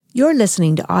You're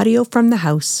listening to audio from The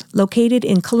House, located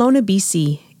in Kelowna,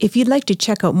 BC. If you'd like to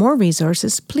check out more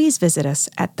resources, please visit us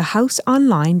at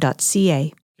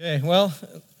thehouseonline.ca. Okay, well,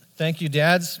 thank you,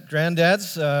 dads,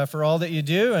 granddads, for all that you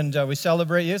do, and we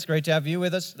celebrate you. It's great to have you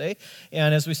with us today.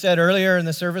 And as we said earlier in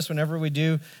the service, whenever we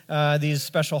do these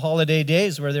special holiday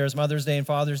days where there's Mother's Day and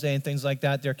Father's Day and things like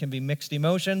that, there can be mixed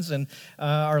emotions, and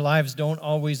our lives don't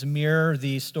always mirror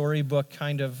the storybook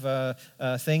kind of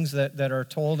things that are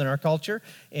told in our culture.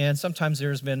 And sometimes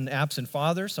there's been absent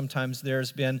fathers. Sometimes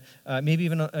there's been maybe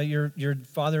even your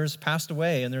father's passed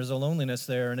away, and there's a loneliness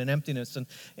there and an emptiness.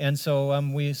 And so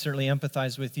we certainly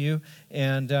empathize with you,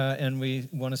 and we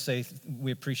want to say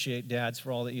we appreciate dads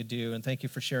for all that you do, and thank you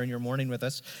for sharing your morning with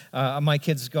us. My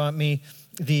kids got me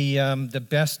the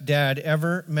Best Dad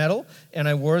Ever medal, and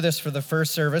I wore this for the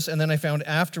first service, and then I found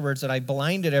afterwards that I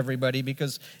blinded everybody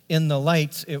because in the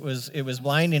lights it was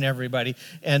blinding everybody,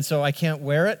 and so I can't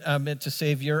wear it to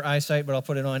save your eyesight, but I'll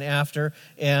put it on after.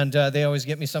 And they always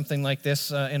get me something like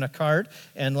this in a card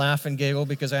and laugh and giggle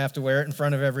because I have to wear it in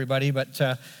front of everybody, but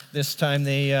this time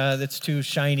it's too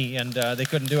shiny and they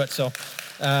couldn't do it. So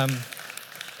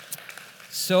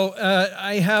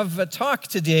I have a talk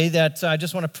today that I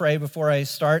just want to pray before I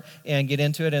start and get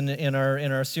into it in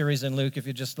our series in Luke. If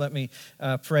you just let me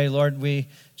pray. Lord, we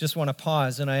just want to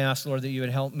pause, and I ask, Lord, that you would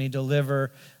help me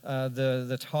deliver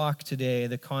the talk today,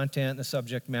 the content, the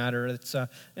subject matter. It's an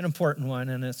important one,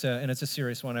 and it's a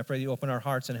serious one. I pray that you open our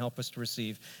hearts and help us to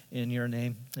receive in your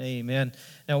name. Amen.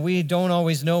 Now, we don't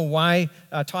always know why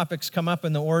topics come up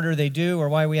in the order they do or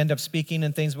why we end up speaking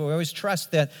and things, but we always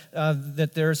trust that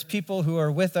there's people who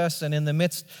are with us and in the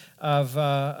midst of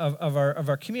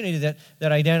our community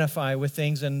that identify with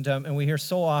things, and we hear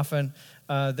so often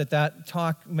that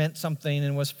talk meant something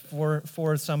and was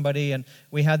for somebody, and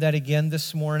we had that again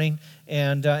this morning,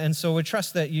 and so we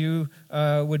trust that you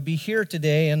would be here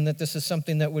today, and that this is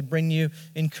something that would bring you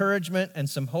encouragement and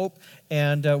some hope,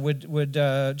 and would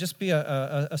just be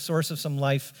a source of some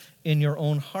life in your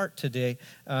own heart today.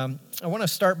 I want to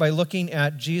start by looking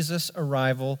at Jesus'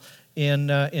 arrival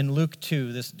in Luke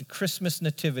 2, this Christmas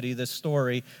nativity, the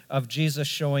story of Jesus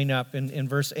showing up in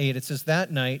verse 8. It says,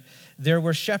 "That night there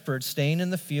were shepherds staying in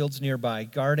the fields nearby,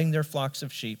 guarding their flocks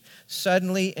of sheep.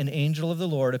 Suddenly an angel of the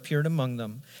Lord appeared among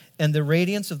them, and the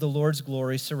radiance of the Lord's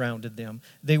glory surrounded them.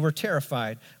 They were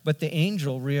terrified, but the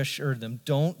angel reassured them.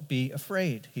 'Don't be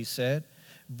afraid,' he said.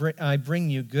 'I bring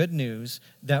you good news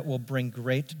that will bring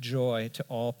great joy to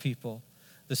all people.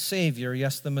 The Savior,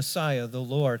 yes, the Messiah, the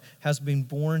Lord, has been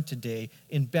born today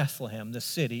in Bethlehem, the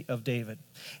city of David.'"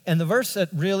 And the verse that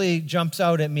really jumps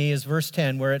out at me is verse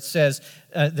 10, where it says,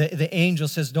 the angel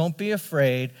says, "Don't be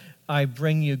afraid. I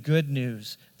bring you good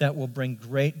news that will bring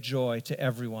great joy to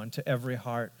everyone, to every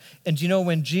heart." And you know,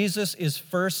 when Jesus is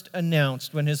first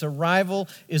announced, when his arrival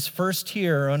is first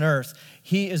here on earth,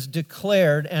 he is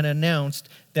declared and announced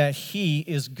that he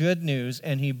is good news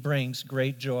and he brings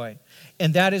great joy.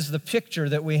 And that is the picture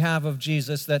that we have of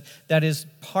Jesus, that is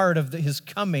part of his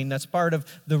coming. That's part of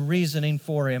the reasoning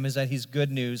for him, is that he's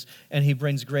good news and he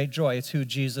brings great joy. It's who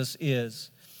Jesus is.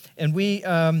 And we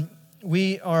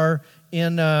are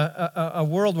in a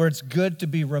world where it's good to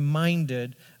be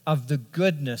reminded of the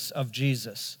goodness of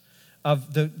Jesus,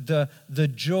 of the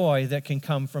joy that can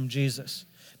come from Jesus.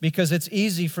 Because it's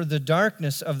easy for the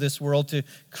darkness of this world to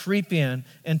creep in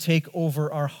and take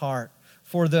over our heart.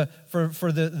 For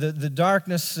the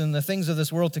darkness and the things of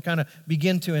this world to kind of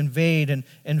begin to invade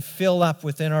and fill up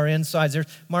within our insides. There's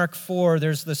Mark 4,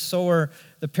 there's the sower,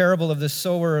 the parable of the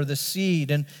sower or the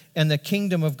seed, and the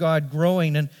kingdom of God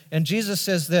growing. And Jesus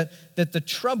says that the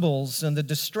troubles and the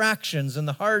distractions and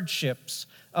the hardships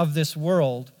of this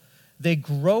world, they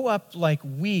grow up like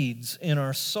weeds in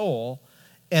our soul,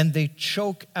 and they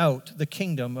choke out the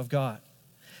kingdom of God.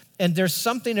 And there's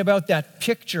something about that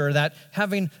picture, that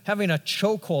having a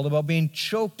chokehold, about being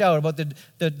choked out, about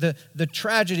the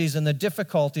tragedies and the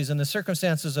difficulties and the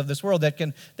circumstances of this world that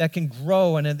can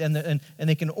grow and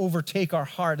they can overtake our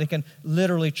heart. They can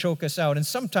literally choke us out. And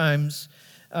sometimes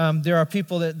there are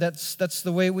people that's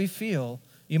the way we feel.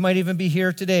 You might even be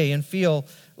here today and feel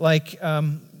like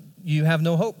you have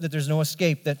no hope, that there's no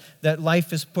escape, that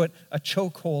life has put a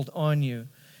chokehold on you.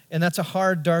 And that's a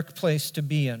hard, dark place to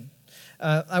be in.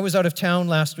 I was out of town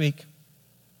last week,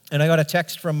 and I got a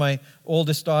text from my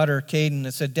oldest daughter, Caden,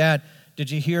 that said, "Dad, did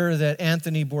you hear that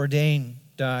Anthony Bourdain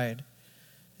died?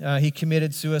 He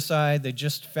committed suicide. They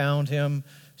just found him."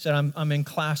 Said, I'm in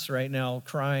class right now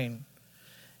crying.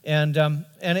 And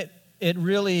it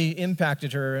really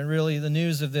impacted her, and really the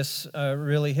news of this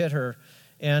really hit her.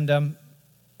 And,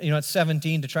 at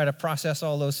 17, to try to process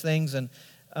all those things, and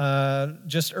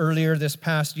Just earlier this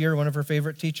past year, one of her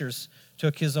favorite teachers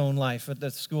took his own life at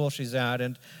the school she's at.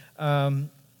 And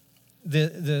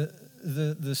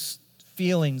the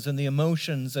feelings and the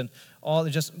emotions and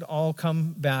all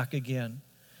come back again.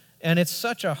 And it's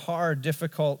such a hard,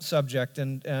 difficult subject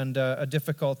and a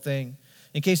difficult thing.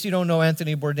 In case you don't know,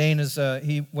 Anthony Bourdain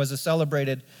he was a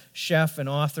celebrated chef and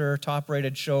author,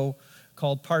 top-rated show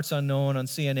called Parts Unknown on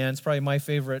CNN. It's probably my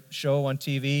favorite show on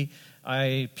TV.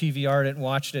 I PVR'd it and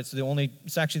watched it.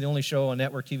 It's actually the only show on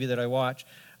network TV that I watch.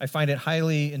 I find it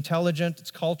highly intelligent.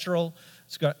 It's cultural.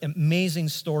 It's got amazing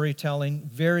storytelling,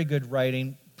 very good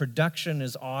writing. Production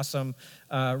is awesome,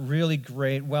 really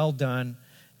great, well done.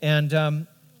 And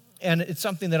it's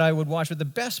something that I would watch. But the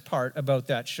best part about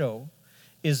that show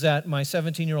is that my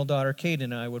 17-year-old daughter, Kate,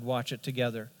 and I would watch it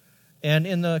together. And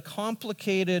in the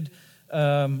complicated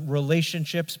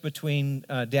relationships between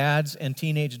dads and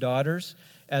teenage daughters,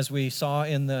 as we saw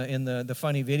in the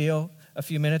funny video a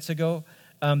few minutes ago,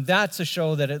 that's a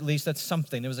show that at least that's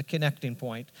something. It was a connecting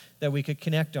point that we could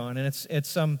connect on. And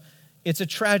it's a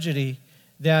tragedy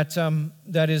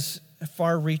that is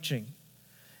far-reaching.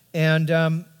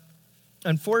 And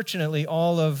unfortunately,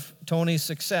 all of Tony's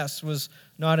success was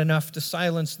not enough to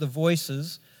silence the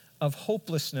voices of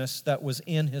hopelessness that was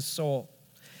in his soul.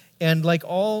 And like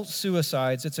all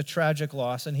suicides, it's a tragic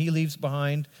loss, and he leaves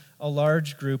behind a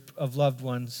large group of loved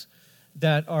ones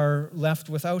that are left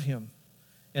without him.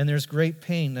 And there's great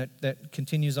pain that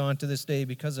continues on to this day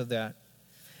because of that.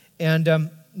 And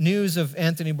news of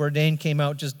Anthony Bourdain came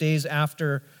out just days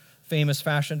after famous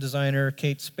fashion designer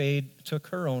Kate Spade took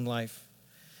her own life.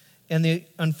 And the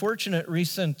unfortunate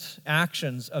recent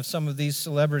actions of some of these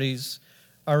celebrities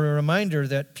are a reminder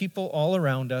that people all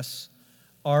around us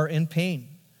are in pain,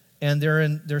 and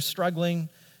they're struggling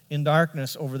in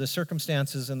darkness over the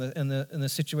circumstances and the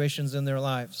situations in their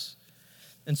lives.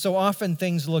 And so often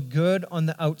things look good on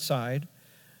the outside,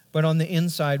 but on the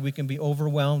inside we can be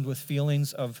overwhelmed with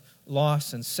feelings of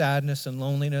loss and sadness and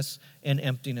loneliness and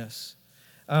emptiness.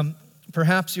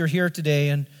 Perhaps you're here today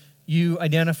and you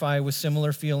identify with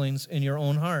similar feelings in your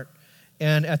own heart.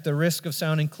 And at the risk of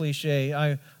sounding cliche,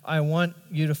 I want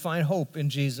you to find hope in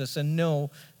Jesus and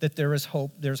know that there is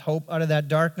hope. There's hope out of that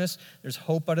darkness. There's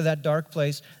hope out of that dark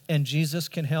place. And Jesus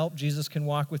can help. Jesus can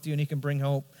walk with you, and he can bring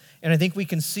hope. And I think we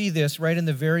can see this right in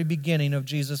the very beginning of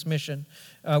Jesus' mission.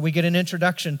 We get an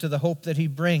introduction to the hope that he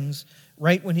brings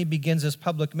right when he begins his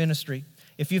public ministry.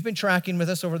 If you've been tracking with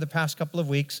us over the past couple of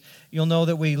weeks, you'll know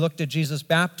that we looked at Jesus'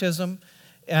 baptism.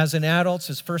 As an adult,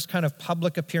 his first kind of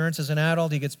public appearance as an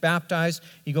adult, he gets baptized,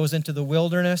 he goes into the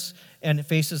wilderness and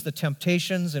faces the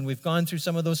temptations, and we've gone through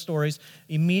some of those stories.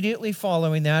 Immediately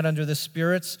following that, under the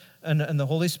Spirit's and the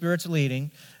Holy Spirit's leading,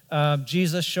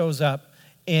 Jesus shows up,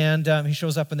 and he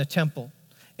shows up in the temple,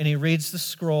 and he reads the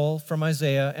scroll from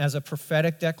Isaiah as a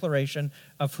prophetic declaration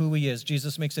of who he is.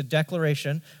 Jesus makes a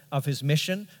declaration of his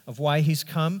mission, of why he's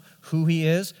come, who he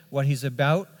is, what he's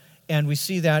about. And we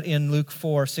see that in Luke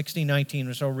 4, 16, 19,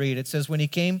 which I'll read. It says, when he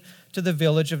came to the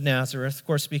village of Nazareth, of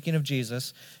course, speaking of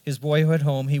Jesus, his boyhood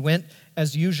home, he went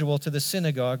as usual to the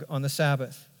synagogue on the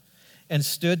Sabbath and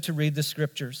stood to read the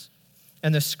scriptures.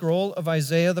 And the scroll of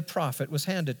Isaiah the prophet was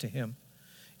handed to him.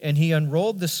 And he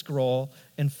unrolled the scroll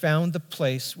and found the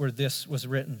place where this was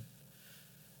written.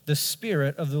 The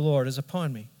Spirit of the Lord is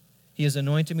upon me. He has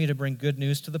anointed me to bring good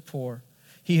news to the poor.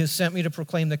 He has sent me to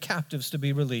proclaim the captives to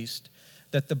be released,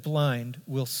 that the blind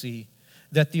will see,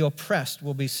 that the oppressed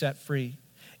will be set free,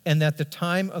 and that the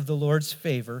time of the Lord's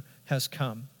favor has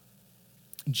come.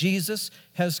 Jesus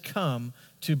has come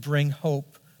to bring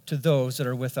hope to those that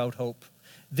are without hope.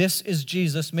 This is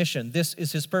Jesus' mission. This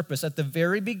is his purpose. At the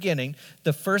very beginning,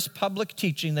 the first public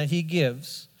teaching that he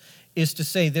gives is to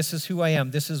say, this is who I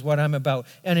am, this is what I'm about.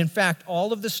 And in fact,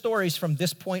 all of the stories from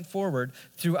this point forward,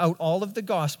 throughout all of the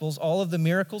Gospels, all of the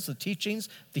miracles, the teachings,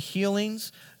 the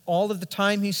healings, all of the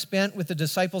time he spent with the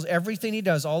disciples, everything he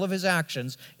does, all of his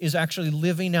actions, is actually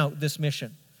living out this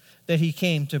mission. That he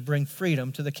came to bring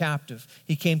freedom to the captive.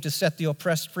 He came to set the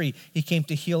oppressed free. He came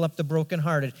to heal up the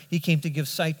brokenhearted. He came to give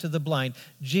sight to the blind.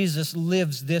 Jesus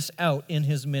lives this out in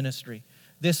his ministry.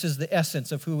 This is the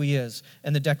essence of who he is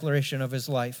and the declaration of his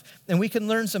life. And we can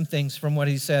learn some things from what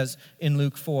he says in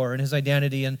Luke 4 and his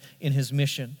identity and in his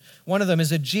mission. One of them is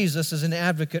that Jesus is an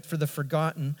advocate for the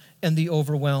forgotten and the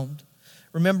overwhelmed.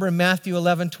 Remember in Matthew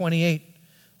 11:28,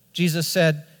 Jesus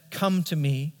said, "Come to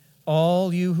me,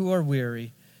 all you who are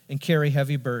weary and carry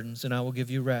heavy burdens, and I will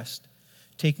give you rest.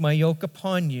 Take my yoke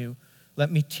upon you. Let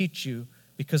me teach you,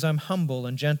 because I'm humble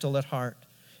and gentle at heart,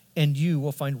 and you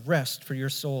will find rest for your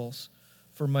souls.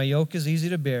 For my yoke is easy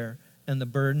to bear, and the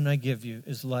burden I give you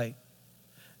is light."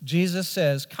 Jesus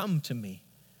says, come to me.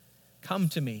 Come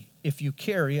to me if you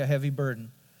carry a heavy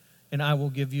burden, and I will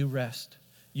give you rest.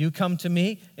 You come to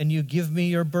me and you give me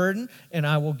your burden, and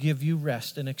I will give you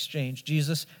rest in exchange.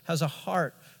 Jesus has a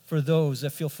heart for those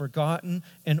that feel forgotten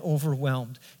and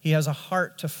overwhelmed. He has a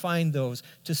heart to find those,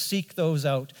 to seek those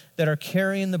out that are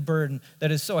carrying the burden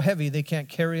that is so heavy they can't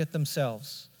carry it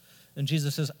themselves. And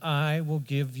Jesus says, I will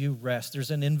give you rest.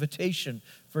 There's an invitation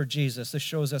for Jesus. This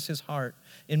shows us his heart.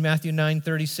 In Matthew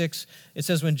 9:36, it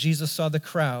says, when Jesus saw the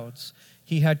crowds,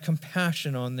 he had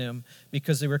compassion on them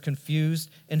because they were confused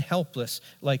and helpless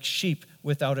like sheep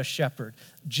without a shepherd.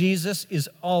 Jesus is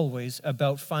always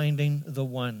about finding the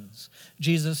ones.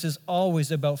 Jesus is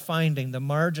always about finding the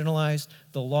marginalized,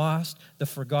 the lost, the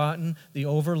forgotten, the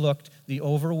overlooked, the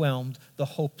overwhelmed, the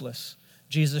hopeless.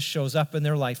 Jesus shows up in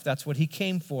their life. That's what he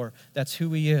came for. That's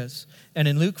who he is. And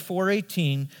in Luke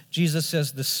 4:18, Jesus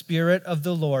says, the Spirit of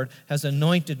the Lord has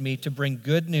anointed me to bring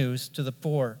good news to the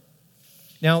poor.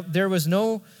 Now, there was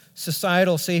no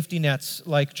societal safety nets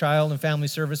like child and family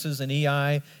services and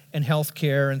EI and health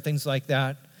care and things like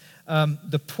that.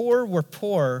 The poor were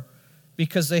poor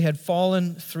because they had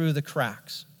fallen through the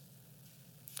cracks.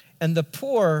 And the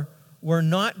poor were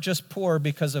not just poor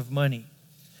because of money.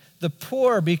 The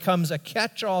poor becomes a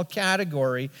catch-all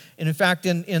category. And in fact,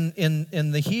 in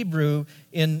the Hebrew,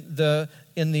 in the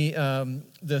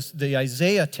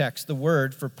Isaiah text, the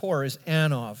word for poor is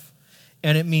anov.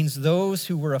 And it means those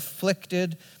who were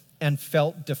afflicted and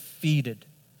felt defeated.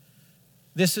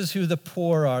 This is who the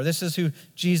poor are. This is who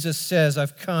Jesus says,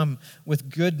 I've come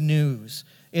with good news.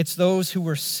 It's those who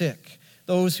were sick,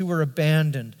 those who were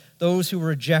abandoned, those who were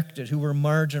rejected, who were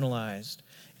marginalized.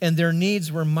 And their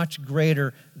needs were much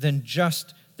greater than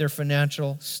just their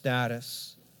financial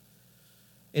status.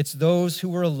 It's those who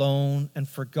were alone and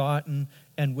forgotten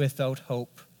and without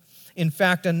hope. In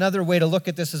fact, another way to look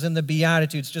at this is in the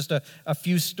Beatitudes, just a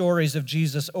few stories of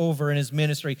Jesus over in his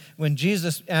ministry. When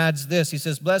Jesus adds this, he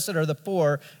says, blessed are the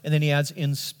poor, and then he adds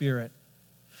in spirit.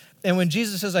 And when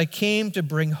Jesus says, I came to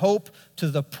bring hope to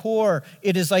the poor,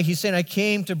 it is like he's saying, I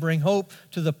came to bring hope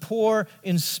to the poor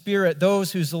in spirit,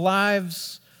 those whose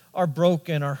lives are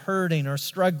broken, are hurting, are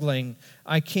struggling.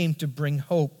 I came to bring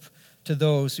hope to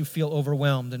those who feel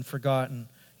overwhelmed and forgotten.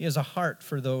 He has a heart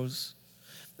for those.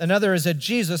 Another is that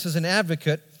Jesus is an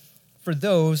advocate for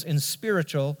those in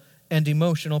spiritual and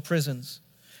emotional prisons.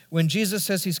 When Jesus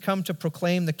says he's come to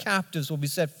proclaim the captives will be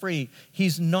set free,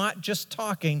 he's not just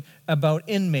talking about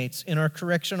inmates in our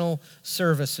correctional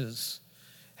services.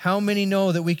 How many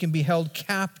know that we can be held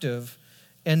captive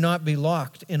and not be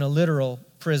locked in a literal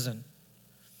prison?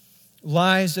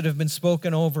 Lies that have been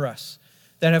spoken over us,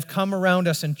 that have come around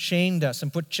us and chained us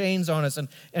and put chains on us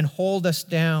and hold us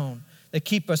down, that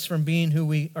keep us from being who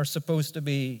we are supposed to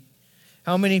be.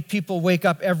 How many people wake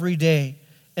up every day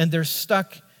and they're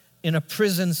stuck in a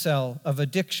prison cell of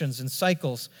addictions and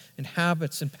cycles and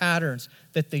habits and patterns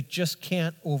that they just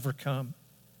can't overcome?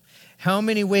 How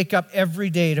many wake up every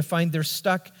day to find they're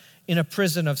stuck in a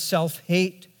prison of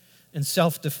self-hate and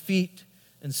self-defeat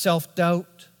and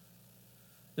self-doubt?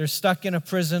 They're stuck in a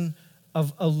prison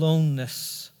of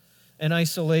aloneness and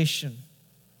isolation.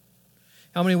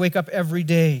 How many wake up every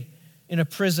day in a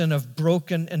prison of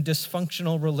broken and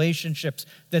dysfunctional relationships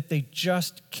that they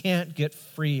just can't get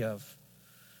free of?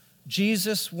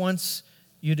 Jesus wants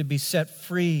you to be set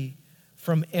free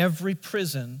from every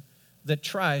prison that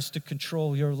tries to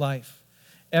control your life.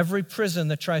 Every prison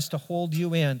that tries to hold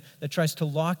you in, that tries to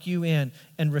lock you in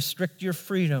and restrict your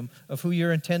freedom of who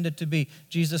you're intended to be.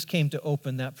 Jesus came to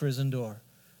open that prison door.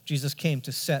 Jesus came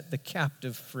to set the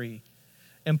captive free.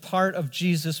 And part of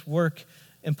Jesus' work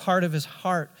and part of his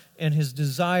heart and his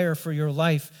desire for your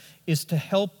life is to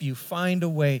help you find a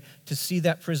way to see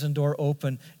that prison door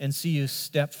open and see you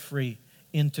step free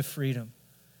into freedom,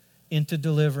 into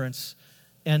deliverance,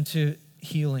 and to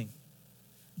healing.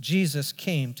 Jesus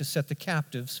came to set the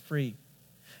captives free.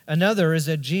 Another is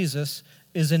that Jesus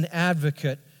is an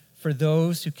advocate for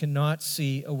those who cannot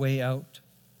see a way out.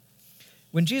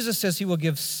 When Jesus says he will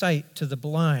give sight to the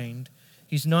blind,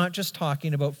 he's not just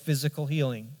talking about physical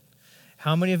healing.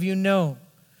 How many of you know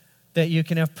that you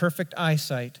can have perfect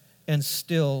eyesight and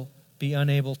still be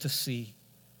unable to see?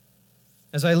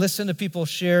 As I listen to people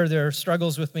share their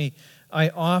struggles with me, I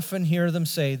often hear them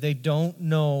say they don't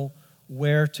know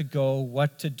where to go,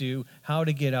 what to do, how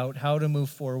to get out, how to move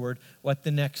forward, what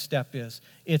the next step is.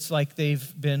 It's like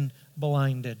they've been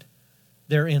blinded.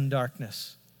 They're in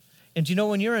darkness. And do you know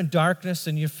when you're in darkness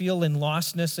and you feel in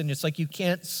lostness and it's like you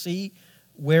can't see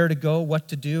where to go, what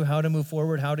to do, how to move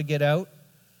forward, how to get out?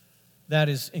 That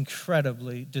is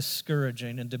incredibly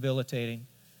discouraging and debilitating.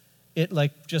 It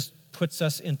like just puts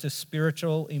us into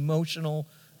spiritual, emotional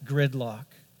gridlock.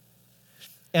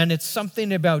 And it's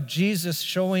something about Jesus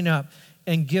showing up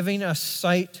and giving us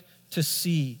sight to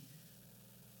see.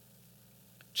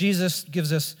 Jesus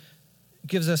gives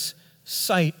us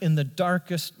sight in the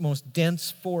darkest, most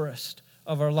dense forest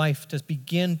of our life to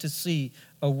begin to see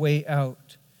a way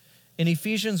out. In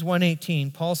Ephesians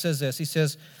 1:18, Paul says this. He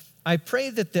says, I pray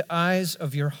that the eyes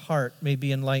of your heart may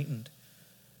be enlightened,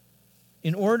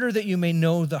 in order that you may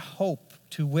know the hope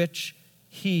to which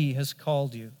he has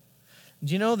called you.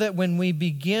 Do you know that when we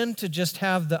begin to just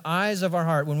have the eyes of our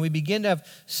heart, when we begin to have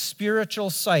spiritual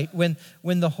sight, when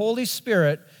the Holy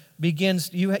Spirit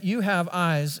begins, you have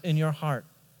eyes in your heart,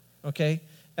 okay?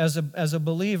 As a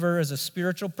believer, as a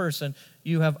spiritual person,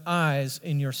 you have eyes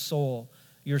in your soul,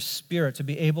 your spirit, to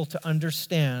be able to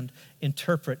understand,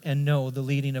 interpret, and know the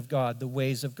leading of God, the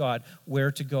ways of God,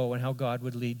 where to go and how God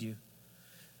would lead you.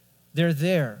 They're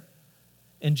there.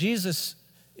 And Jesus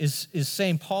is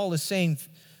saying, Paul is saying,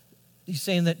 he's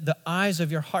saying that the eyes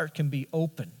of your heart can be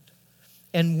opened.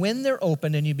 And when they're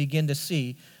open and you begin to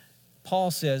see,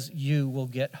 Paul says, you will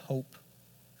get hope.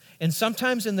 And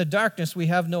sometimes in the darkness, we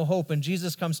have no hope, and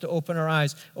Jesus comes to open our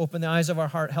eyes, open the eyes of our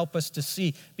heart, help us to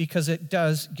see, because it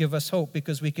does give us hope,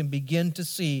 because we can begin to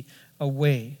see a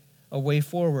way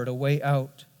forward, a way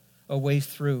out, a way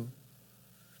through.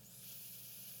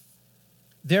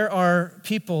 There are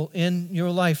people in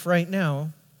your life right now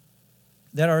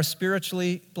that are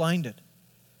spiritually blinded.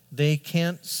 They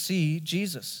can't see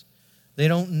Jesus. They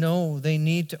don't know they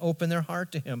need to open their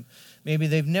heart to him. Maybe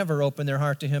they've never opened their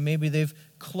heart to him. Maybe they've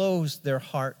closed their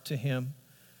heart to him.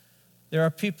 There are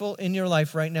people in your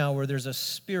life right now where there's a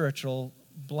spiritual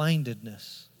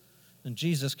blindedness, and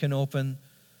Jesus can open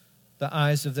the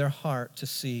eyes of their heart to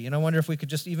see. And I wonder if we could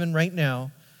just, even right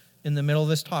now, in the middle of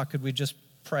this talk, could we just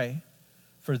pray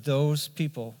for those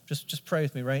people? Just pray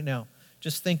with me right now.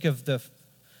 Just think of the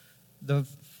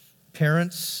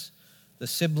parents, the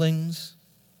siblings,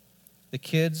 the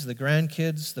kids, the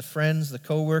grandkids, the friends, the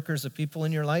coworkers, the people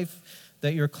in your life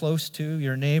that you're close to,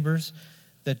 your neighbors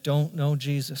that don't know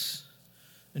Jesus.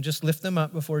 And just lift them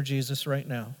up before Jesus right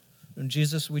now. And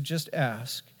Jesus, we just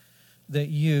ask that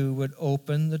you would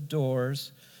open the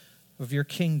doors of your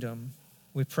kingdom.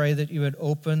 We pray that you would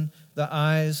open the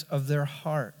eyes of their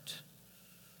heart,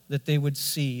 that they would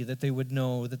see, that they would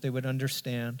know, that they would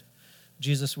understand.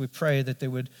 Jesus, we pray that they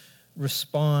would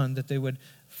respond, that they would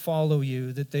follow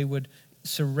you, that they would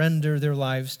surrender their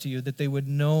lives to you, that they would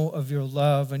know of your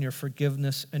love and your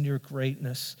forgiveness and your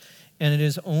greatness. And it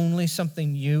is only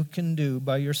something you can do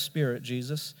by your Spirit,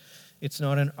 Jesus. It's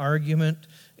not an argument.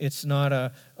 It's not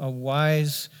a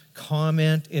wise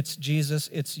comment. It's Jesus.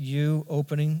 It's you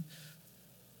opening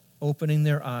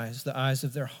their eyes, the eyes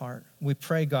of their heart. We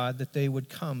pray, God, that they would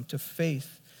come to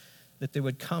faith, that they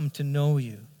would come to know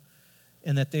you,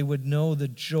 and that they would know the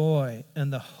joy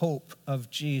and the hope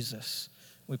of Jesus.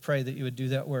 We pray that you would do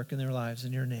that work in their lives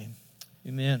in your name.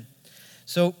 Amen.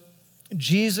 So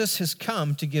Jesus has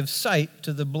come to give sight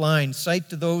to the blind, sight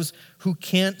to those who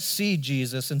can't see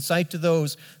Jesus, and sight to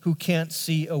those who can't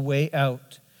see a way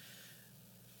out.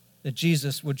 That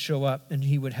Jesus would show up and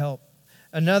he would help.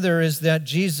 Another is that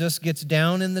Jesus gets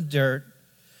down in the dirt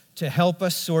to help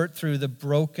us sort through the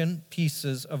broken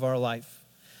pieces of our life.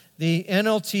 The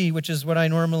NLT, which is what I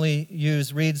normally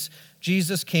use, reads,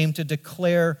 Jesus came to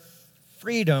declare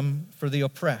freedom for the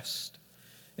oppressed.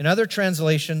 And other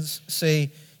translations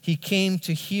say, he came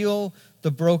to heal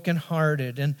the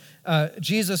brokenhearted. And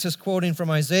Jesus is quoting from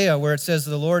Isaiah, where it says,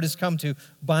 the Lord has come to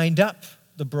bind up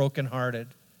the brokenhearted.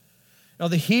 Now,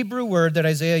 the Hebrew word that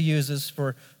Isaiah uses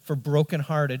for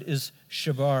brokenhearted is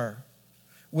shabar,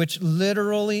 which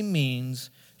literally means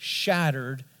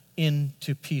shattered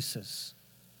into pieces.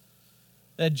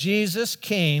 That Jesus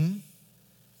came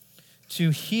to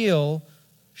heal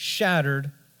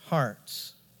shattered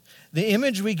hearts. The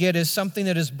image we get is something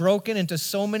that is broken into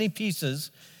so many pieces,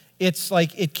 it's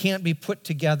like it can't be put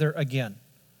together again.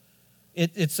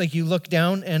 It's like you look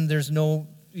down and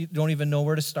you don't even know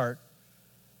where to start.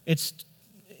 It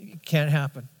can't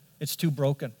happen. It's too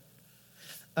broken.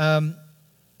 A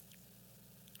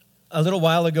little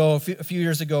while ago, a few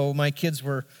years ago, my kids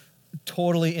were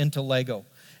totally into Lego.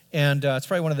 And it's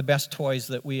probably one of the best toys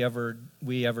that we ever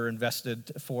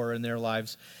invested for in their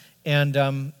lives.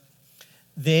 And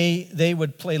they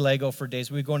would play Lego for days.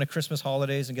 We would go into Christmas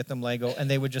holidays and get them Lego, and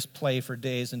they would just play for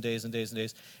days and days and days and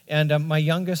days. And my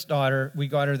youngest daughter, we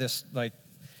got her this like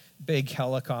big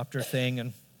helicopter thing,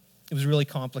 and it was really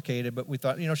complicated, but we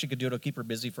thought, she could do it. It'll keep her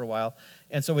busy for a while.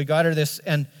 And so we got her this,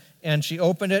 and she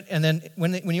opened it, and then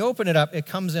when you open it up, it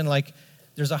comes in like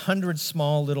there's 100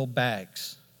 small little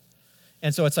bags.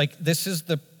 And so it's like, this is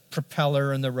the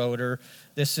propeller and the rotor.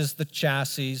 This is the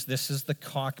chassis. This is the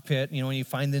cockpit. You know, when you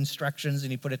find the instructions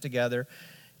and you put it together.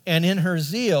 And in her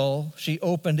zeal, she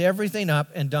opened everything up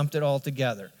and dumped it all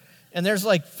together. And there's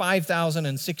like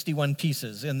 5,061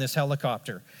 pieces in this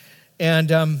helicopter.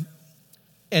 And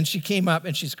she came up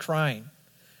and she's crying.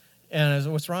 And I was,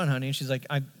 what's wrong, honey? And she's like,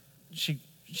 she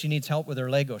needs help with her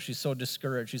Lego. She's so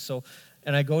discouraged.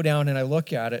 And I go down and I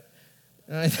look at it.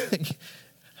 And I think,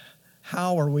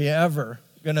 how are we ever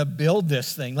going to build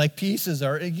this thing? Like pieces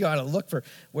are, you got to look for,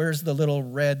 where's the little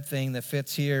red thing that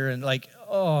fits here? And like,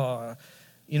 oh,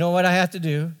 you know what I had to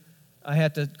do? I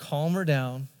had to calm her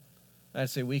down. I had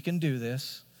to say, we can do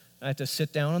this. I had to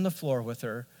sit down on the floor with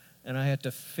her, and I had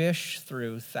to fish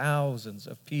through thousands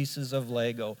of pieces of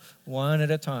Lego, one at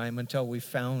a time, until we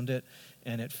found it,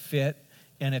 and it fit,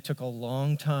 and it took a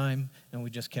long time, and we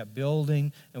just kept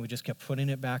building, and we just kept putting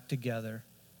it back together.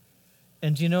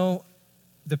 And you know,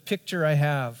 the picture I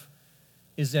have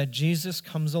is that Jesus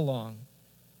comes along,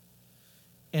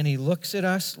 and he looks at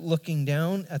us, looking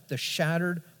down at the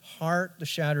shattered heart, the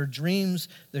shattered dreams,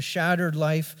 the shattered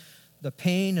life, the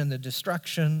pain and the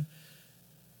destruction,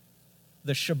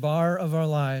 the shabar of our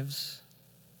lives.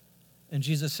 And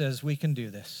Jesus says, we can do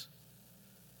this.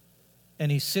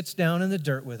 And he sits down in the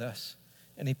dirt with us,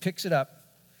 and he picks it up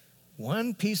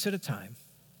one piece at a time.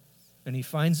 And he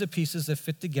finds the pieces that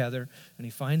fit together, and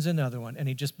he finds another one, and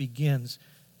he just begins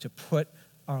to put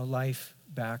our life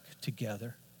back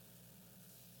together.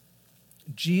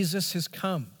 Jesus has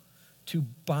come to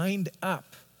bind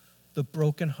up the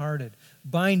brokenhearted.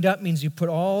 Bind up means you put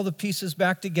all the pieces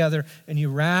back together and you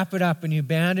wrap it up and you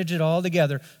bandage it all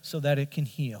together so that it can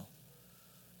heal,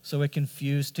 so it can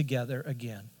fuse together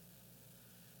again.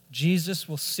 Jesus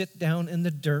will sit down in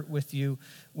the dirt with you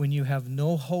when you have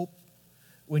no hope,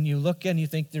 when you look and you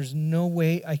think there's no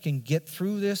way I can get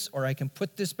through this or I can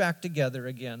put this back together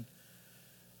again.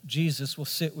 Jesus will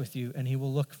sit with you and he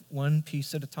will look one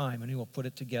piece at a time and he will put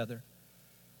it together.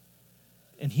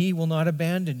 And he will not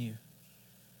abandon you.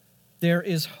 There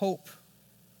is hope.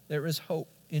 There is hope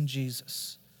in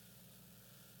Jesus.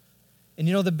 And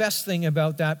you know, the best thing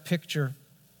about that picture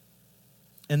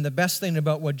and the best thing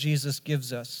about what Jesus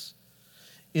gives us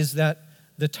is that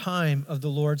the time of the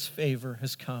Lord's favor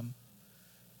has come.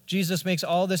 Jesus makes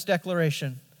all this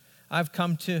declaration. I've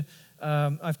come to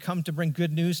bring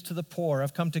good news to the poor.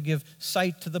 I've come to give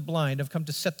sight to the blind. I've come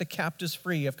to set the captives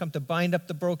free. I've come to bind up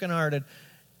the brokenhearted.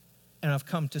 And I've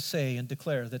come to say and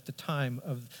declare that the time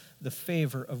of the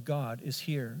favor of God is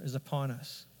here, is upon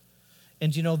us.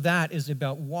 And you know, that is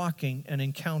about walking and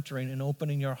encountering and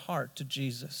opening your heart to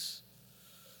Jesus.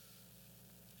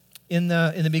 In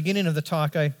the beginning of the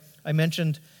talk, I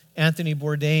mentioned Anthony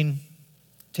Bourdain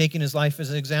taking his life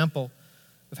as an example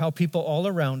of how people all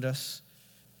around us,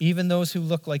 even those who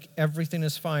look like everything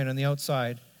is fine on the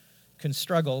outside, can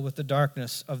struggle with the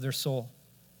darkness of their soul.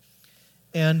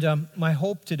 And my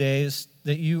hope today is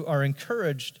that you are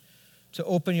encouraged to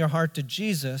open your heart to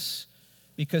Jesus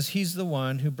because he's the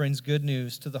one who brings good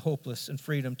news to the hopeless and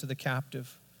freedom to the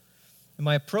captive. And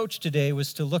my approach today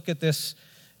was to look at this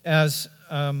as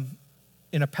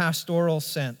in a pastoral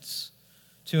sense,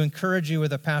 to encourage you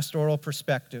with a pastoral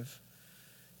perspective,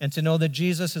 and to know that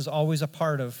Jesus is always a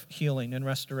part of healing and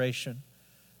restoration.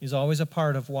 He's always a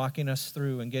part of walking us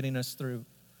through and getting us through.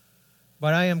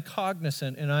 But I am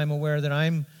cognizant and I'm aware that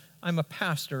I'm a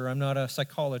pastor. I'm not a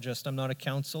psychologist. I'm not a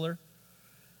counselor.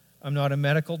 I'm not a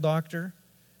medical doctor.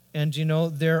 And you know,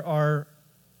 there are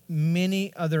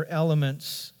many other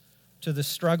elements to the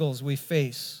struggles we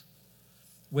face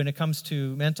when it comes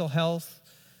to mental health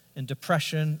and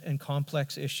depression and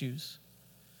complex issues.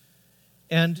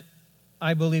 And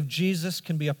I believe Jesus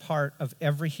can be a part of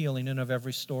every healing and of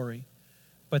every story.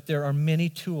 But there are many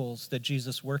tools that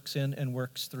Jesus works in and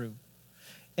works through.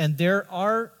 And there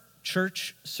are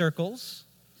church circles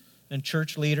and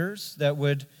church leaders that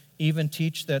would even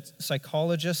teach that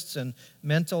psychologists and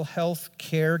mental health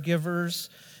caregivers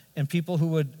and people who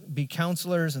would be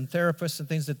counselors and therapists and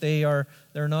things that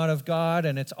they're not of God,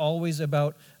 and it's always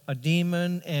about a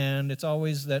demon, and it's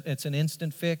always that it's an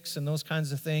instant fix and those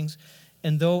kinds of things.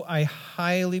 And though I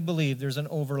highly believe there's an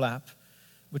overlap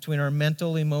between our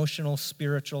mental, emotional,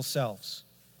 spiritual selves,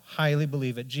 highly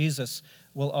believe it, Jesus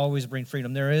will always bring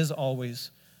freedom. There is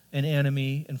always an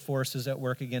enemy and forces at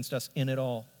work against us in it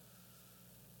all.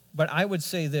 But I would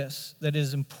say this, that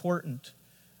is important,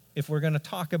 if we're going to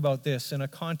talk about this in a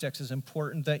context, it's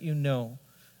important that you know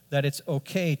that it's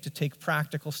okay to take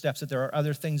practical steps, that there are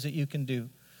other things that you can do,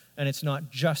 and it's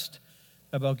not just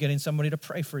about getting somebody to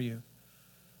pray for you.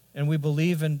 And we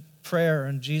believe in prayer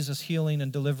and Jesus healing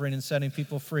and delivering and setting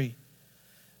people free.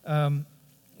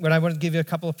 But I want to give you a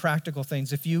couple of practical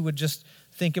things. If you would just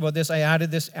think about this, I added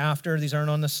this after. These aren't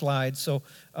on the slide. So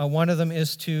one of them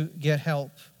is to get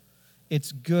help.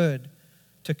 It's good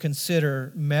to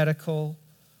consider medical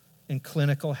and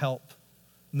clinical help.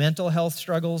 Mental health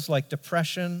struggles like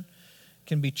depression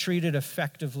can be treated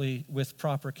effectively with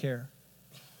proper care.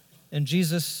 And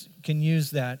Jesus can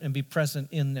use that and be present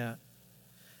in that.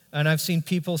 And I've seen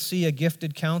people see a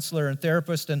gifted counselor and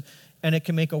therapist, and it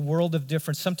can make a world of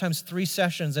difference. Sometimes 3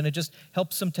 sessions, and it just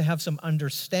helps them to have some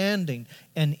understanding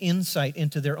and insight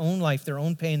into their own life, their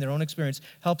own pain, their own experience,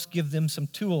 helps give them some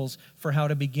tools for how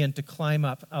to begin to climb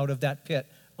up out of that pit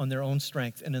on their own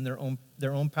strength and in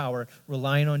their own power,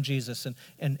 relying on Jesus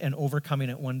and overcoming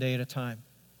it one day at a time.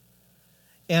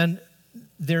 And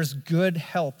there's good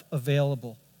help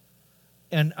available.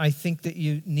 And I think that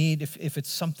you need, if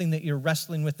it's something that you're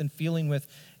wrestling with and feeling with,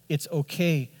 it's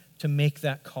okay to make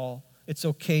that call. It's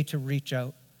okay to reach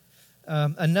out.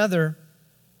 Another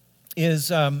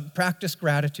is practice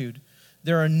gratitude.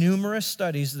 There are numerous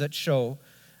studies that show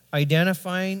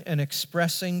identifying and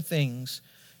expressing things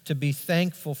to be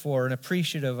thankful for and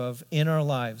appreciative of in our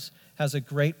lives has a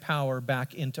great power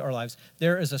back into our lives.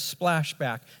 There is a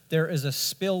splashback. There is a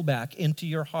spill back into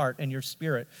your heart and your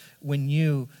spirit when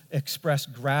you express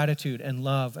gratitude and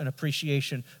love and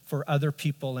appreciation for other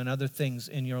people and other things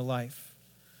in your life.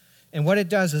 And what it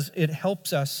does is it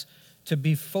helps us to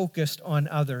be focused on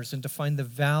others and to find the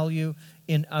value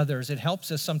in others. It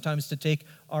helps us sometimes to take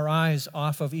our eyes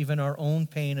off of even our own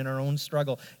pain and our own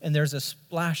struggle. And there's a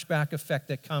splashback effect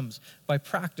that comes by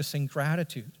practicing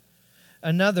gratitude.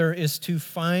 Another is to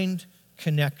find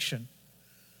connection,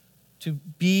 to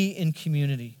be in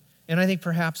community. And I think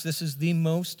perhaps this is the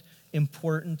most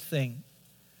important thing.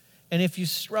 And if you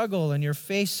struggle and you're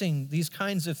facing these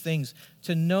kinds of things,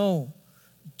 to know,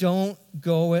 don't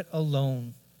go it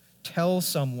alone. Tell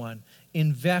someone.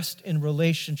 Invest in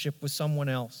relationship with someone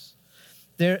else.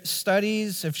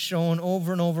 Studies have shown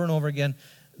over and over and over again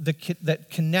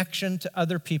that connection to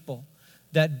other people,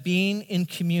 that being in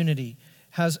community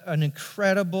has an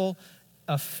incredible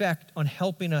effect on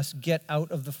helping us get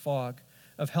out of the fog,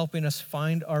 of helping us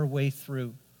find our way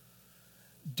through.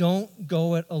 Don't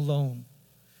go it alone.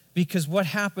 Because what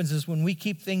happens is when we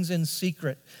keep things in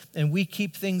secret and we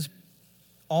keep things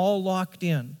all locked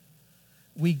in,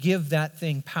 we give that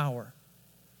thing power.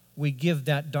 We give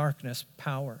that darkness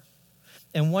power.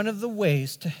 And one of the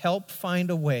ways to help find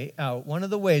a way out, one of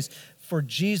the ways for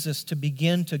Jesus to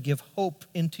begin to give hope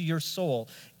into your soul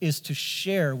is to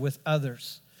share with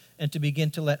others and to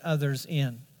begin to let others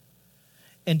in.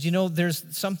 And you know, there's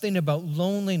something about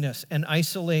loneliness and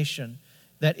isolation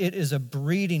that it is a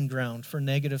breeding ground for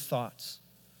negative thoughts.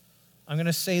 I'm going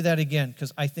to say that again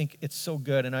because I think it's so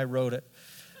good and I wrote it.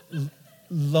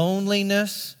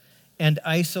 Loneliness and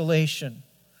isolation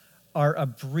are a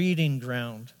breeding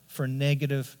ground for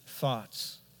negative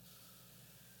thoughts.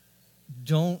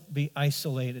 Don't be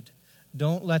isolated.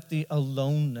 Don't let the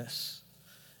aloneness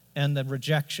and the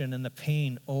rejection and the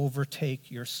pain overtake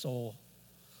your soul.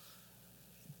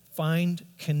 Find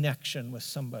connection with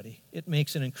somebody. It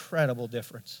makes an incredible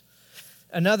difference.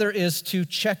 Another is to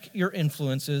check your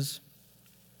influences.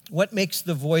 What makes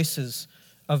the voices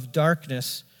of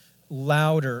darkness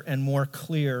louder and more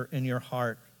clear in your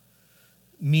heart?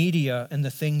 Media and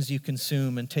the things you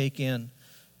consume and take in.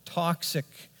 Toxic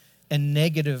and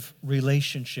negative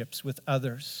relationships with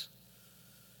others.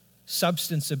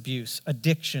 Substance abuse,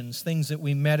 addictions, things that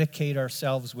we medicate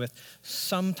ourselves with.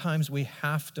 Sometimes we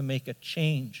have to make a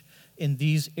change in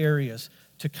these areas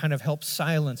to kind of help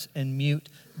silence and mute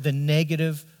the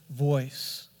negative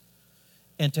voice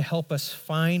and to help us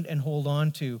find and hold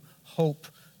on to hope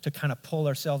to kind of pull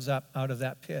ourselves up out of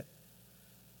that pit.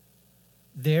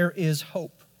 There is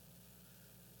hope.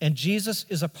 And Jesus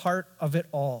is a part of it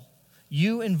all.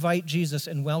 You invite Jesus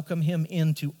and welcome him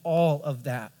into all of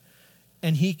that.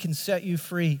 And he can set you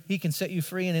free. He can set you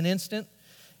free in an instant.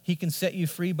 He can set you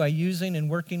free by using and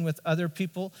working with other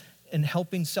people and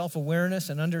helping self-awareness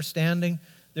and understanding.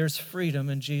 There's freedom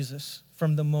in Jesus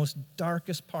from the most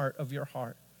darkest part of your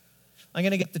heart. I'm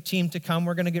going to get the team to come.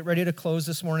 We're going to get ready to close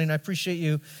this morning. I appreciate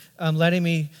you letting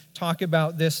me talk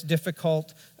about this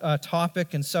difficult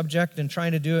topic and subject and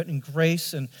trying to do it in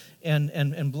grace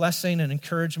and blessing and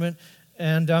encouragement.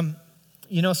 And,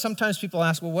 you know, sometimes people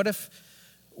ask, well,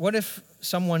 what if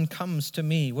someone comes to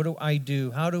me? What do I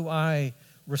do? How do I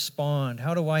respond?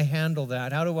 How do I handle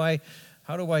that? How do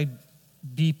I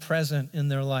be present in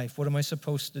their life? What am I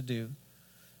supposed to do?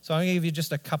 So I'm going to give you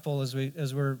just a couple as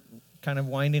we're kind of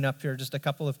winding up here, just a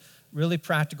couple of really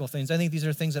practical things. I think these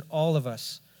are things that all of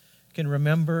us can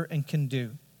remember and can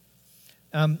do.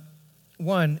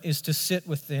 One is to sit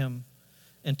with them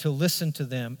and to listen to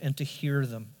them and to hear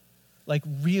them. Like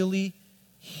really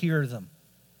hear them.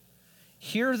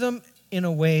 Hear them in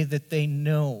a way that they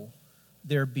know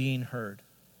they're being heard.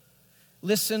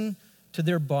 Listen to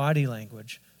their body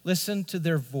language. Listen to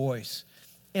their voice.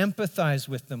 Empathize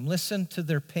with them. Listen to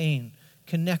their pain.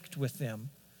 Connect with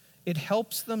them. It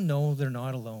helps them know they're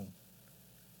not alone.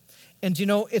 And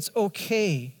it's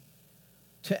okay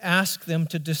to ask them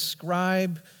to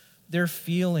describe their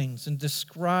feelings and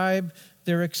describe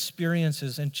their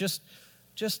experiences and just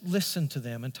listen to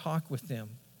them and talk with them,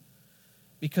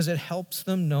 because it helps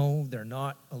them know they're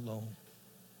not alone.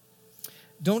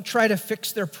 Don't try to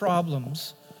fix their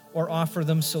problems or offer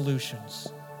them solutions.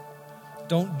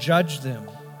 Don't judge them.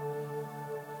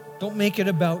 Don't make it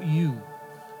about you.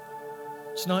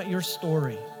 It's not your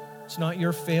story. It's not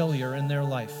your failure in their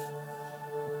life.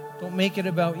 Don't make it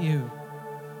about you.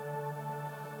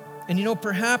 And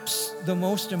perhaps the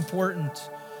most important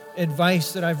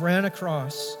advice that I've ran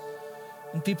across,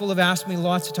 and people have asked me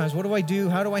lots of times, what do I do?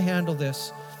 How do I handle this?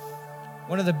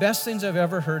 One of the best things I've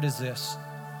ever heard is this,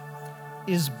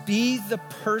 is be the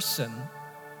person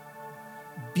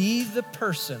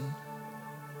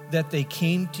that they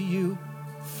came to you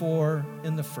for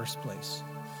in the first place.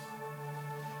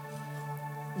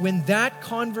 When that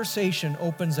conversation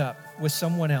opens up with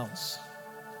someone else,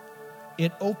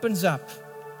 it opens up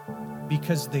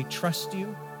because they trust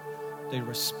you, they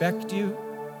respect you,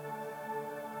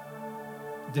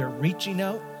 they're reaching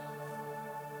out.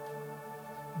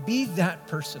 Be that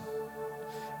person.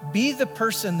 Be the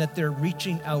person that they're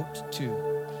reaching out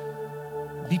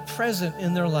to. Be present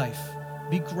in their life.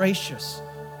 Be gracious.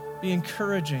 Be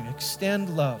encouraging.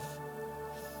 Extend love.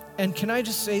 And can I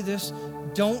just say this?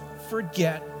 Don't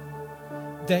forget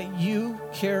that you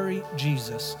carry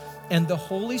Jesus, and the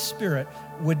Holy Spirit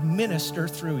would minister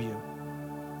through you.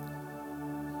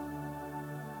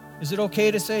 Is it okay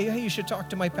to say, hey, you should talk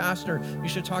to my pastor, you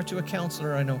should talk to a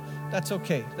counselor I know? That's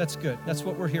okay, that's good, that's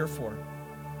what we're here for.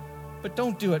 But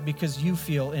don't do it because you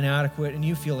feel inadequate and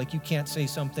you feel like you can't say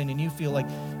something and you feel like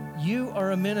you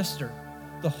are a minister.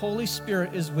 The Holy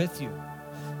Spirit is with you.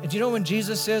 And do you know when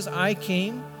Jesus says, I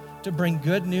came to bring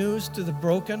good news to the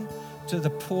broken, to the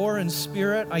poor in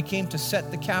spirit. I came to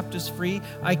set the captives free.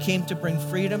 I came to bring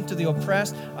freedom to the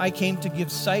oppressed. I came to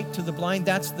give sight to the blind.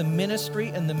 That's the ministry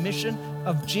and the mission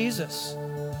of Jesus.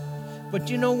 But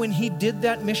you know, when he did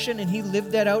that mission and he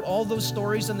lived that out, all those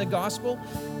stories in the gospel,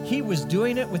 he was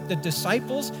doing it with the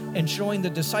disciples and showing the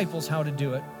disciples how to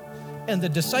do it. And the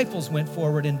disciples went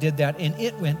forward and did that, and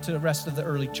it went to the rest of the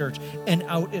early church, and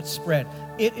out it spread.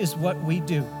 It is what we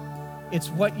do. It's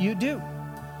what you do.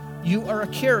 You are a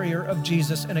carrier of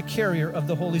Jesus and a carrier of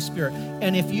the Holy Spirit.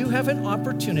 And if you have an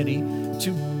opportunity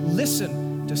to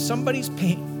listen to somebody's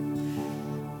pain,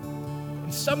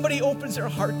 and somebody opens their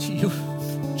heart to you,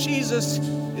 Jesus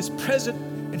is present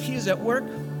and he is at work.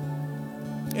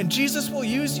 And Jesus will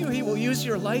use you. He will use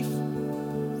your life.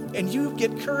 And you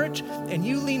get courage and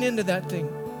you lean into that thing.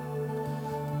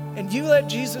 And you let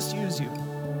Jesus use you.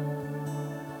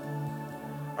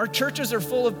 Our churches are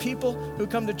full of people who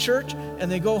come to church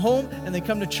and they go home and they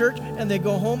come to church and they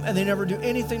go home and they never do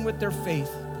anything with their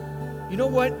faith. You know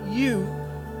what? You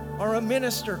are a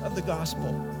minister of the gospel.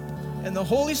 And the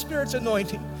Holy Spirit's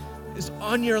anointing is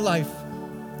on your life.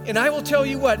 And I will tell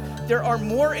you what, there are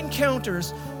more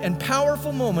encounters and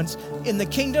powerful moments in the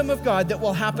kingdom of God that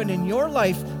will happen in your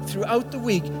life throughout the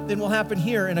week than will happen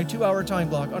here in a 2-hour time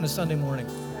block on a Sunday morning.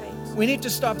 We need to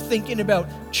stop thinking about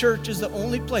church as the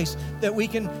only place that we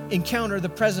can encounter the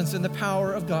presence and the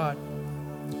power of God.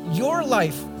 Your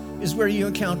life is where you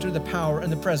encounter the power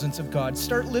and the presence of God.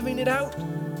 Start living it out.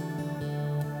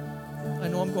 I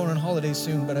know I'm going on holiday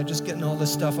soon, but I'm just getting all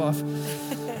this stuff off.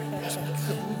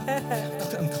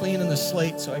 I'm cleaning the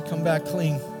slate, so I come back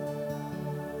clean.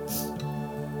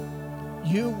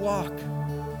 You walk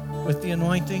with the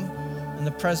anointing and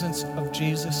the presence of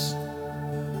Jesus,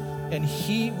 and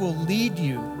he will lead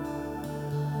you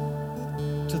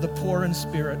to the poor in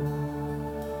spirit.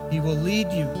 He will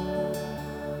lead you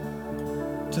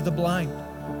to the blind.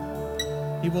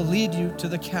 He will lead you to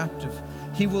the captive.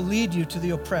 He will lead you to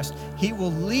the oppressed. He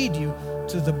will lead you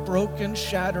to the broken,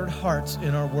 shattered hearts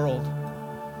in our world.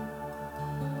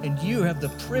 And you have the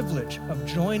privilege of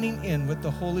joining in with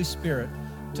the Holy Spirit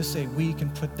to say, we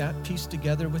can put that piece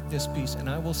together with this piece, and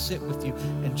I will sit with you,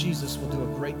 and Jesus will do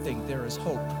a great thing. There is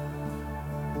hope.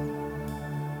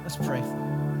 Let's pray.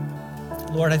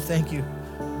 Lord, I thank you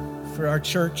for our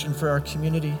church and for our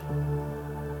community.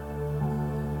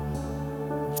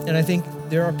 And I think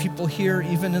there are people here,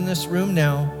 even in this room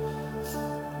now,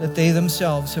 that they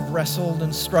themselves have wrestled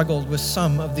and struggled with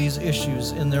some of these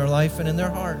issues in their life and in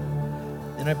their heart.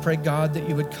 And I pray, God, that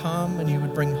you would come and you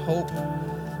would bring hope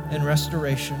and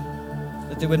restoration,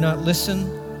 that they would not listen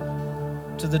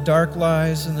to the dark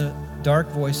lies and the dark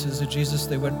voices of Jesus.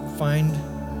 They would find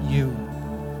you.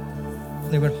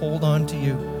 They would hold on to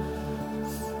you.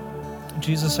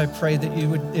 Jesus, I pray that you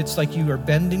would, it's like you are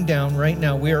bending down right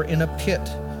now. We are in a pit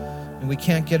and we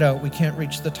can't get out. We can't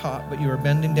reach the top, but you are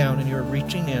bending down and you're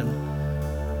reaching in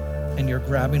and you're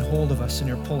grabbing hold of us and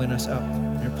you're pulling us up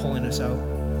and you're pulling us out.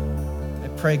 I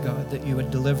pray, God, that you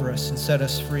would deliver us and set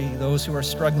us free, those who are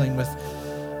struggling with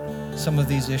some of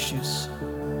these issues.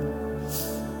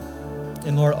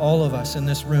 And Lord, all of us in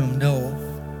this room know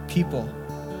people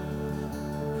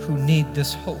who need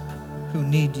this hope, who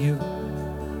need you.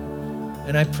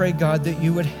 And I pray, God, that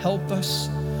you would help us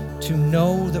to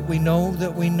know that we know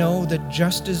that we know that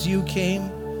just as you came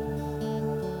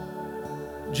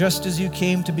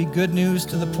to be good news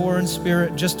to the poor in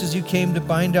spirit, just as you came to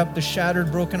bind up the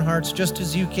shattered, broken hearts, just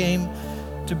as you came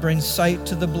to bring sight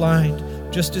to the blind,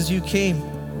 just as you came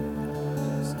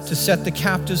to set the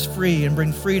captives free and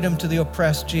bring freedom to the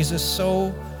oppressed, Jesus,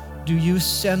 so do you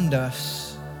send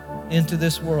us into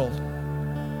this world.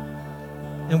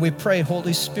 And we pray,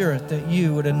 Holy Spirit, that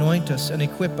you would anoint us and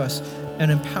equip us and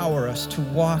empower us to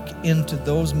walk into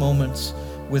those moments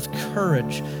with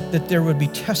courage, that there would be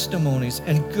testimonies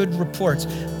and good reports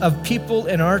of people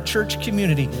in our church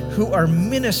community who are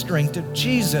ministering to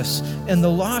Jesus in the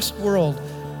lost world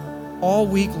all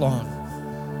week long.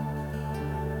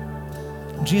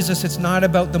 Jesus, it's not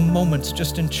about the moments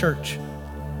just in church.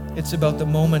 It's about the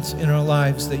moments in our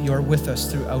lives that you are with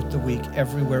us throughout the week,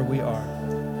 everywhere we are.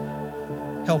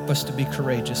 Help us to be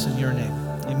courageous in your name.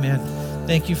 Amen.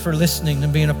 Thank you for listening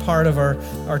and being a part of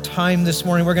our time this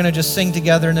morning. We're going to just sing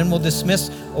together and then we'll dismiss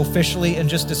officially in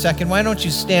just a second. Why don't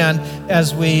you stand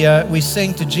as we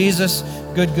sing to Jesus,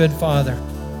 good, good Father.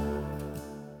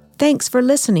 Thanks for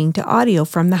listening to audio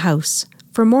from the house.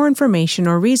 For more information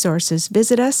or resources,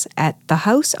 visit us at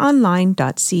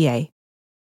thehouseonline.ca.